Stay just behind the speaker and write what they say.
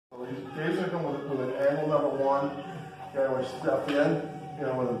Dave's gonna come with an angle number one. Okay, we step in,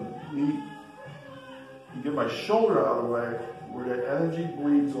 with a knee. You get my shoulder out of the way, where the energy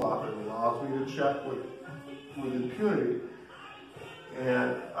bleeds off. It allows me to check with impunity.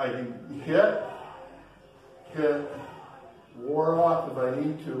 And I can hit, ward off if I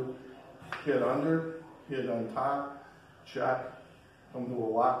need to, hit under, hit on top, check, come to a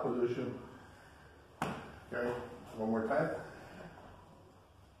lock position. Okay, one more time.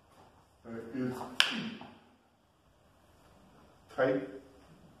 Is tight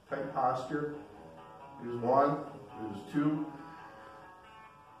posture. Is one, is two.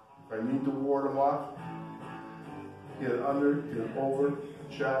 If I need to ward them off, hit under, hit over,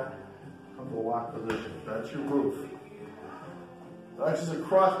 check, come to a lock position. That's your move. Next is a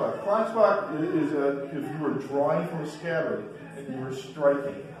crossbuck. Crossbuck is if you were drawing from a scabbard and you were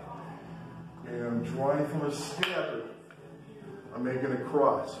striking. And I'm drawing from a scabbard, I'm making a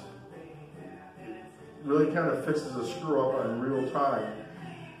cross. It really kind of fixes a screw up in real time.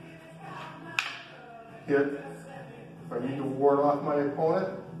 Hit. If I need to ward off my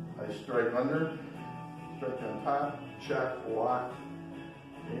opponent, I strike under, strike on top, check, lock,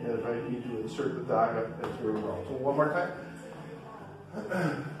 and if I need to insert the daga, that's very well. So one more time.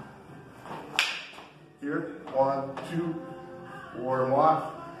 Here, 1, 2, ward them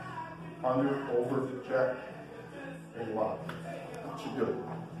off, under, over, check, and lock. That should do it.